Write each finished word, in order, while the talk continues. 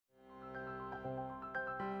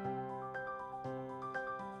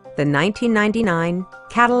the 1999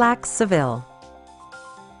 Cadillac Seville.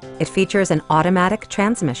 It features an automatic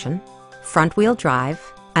transmission, front-wheel drive,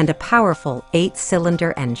 and a powerful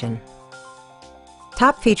 8-cylinder engine.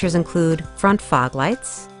 Top features include front fog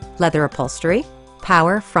lights, leather upholstery,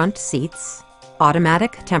 power front seats,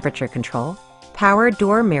 automatic temperature control, power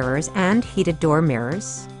door mirrors and heated door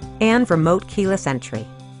mirrors, and remote keyless entry.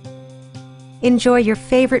 Enjoy your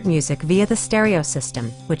favorite music via the stereo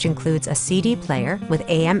system, which includes a CD player with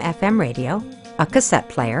AM/FM radio, a cassette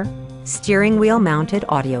player, steering wheel mounted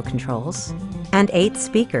audio controls, and 8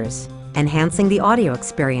 speakers, enhancing the audio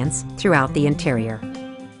experience throughout the interior.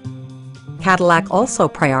 Cadillac also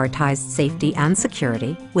prioritized safety and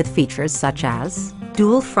security with features such as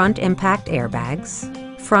dual front impact airbags,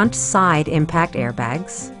 front side impact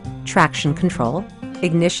airbags, traction control,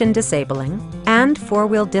 ignition disabling, and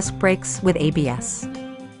 4-wheel disc brakes with ABS.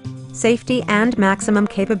 Safety and maximum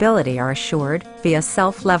capability are assured via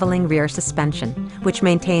self-leveling rear suspension, which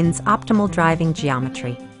maintains optimal driving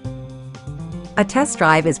geometry. A test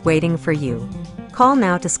drive is waiting for you. Call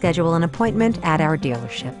now to schedule an appointment at our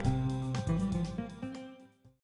dealership.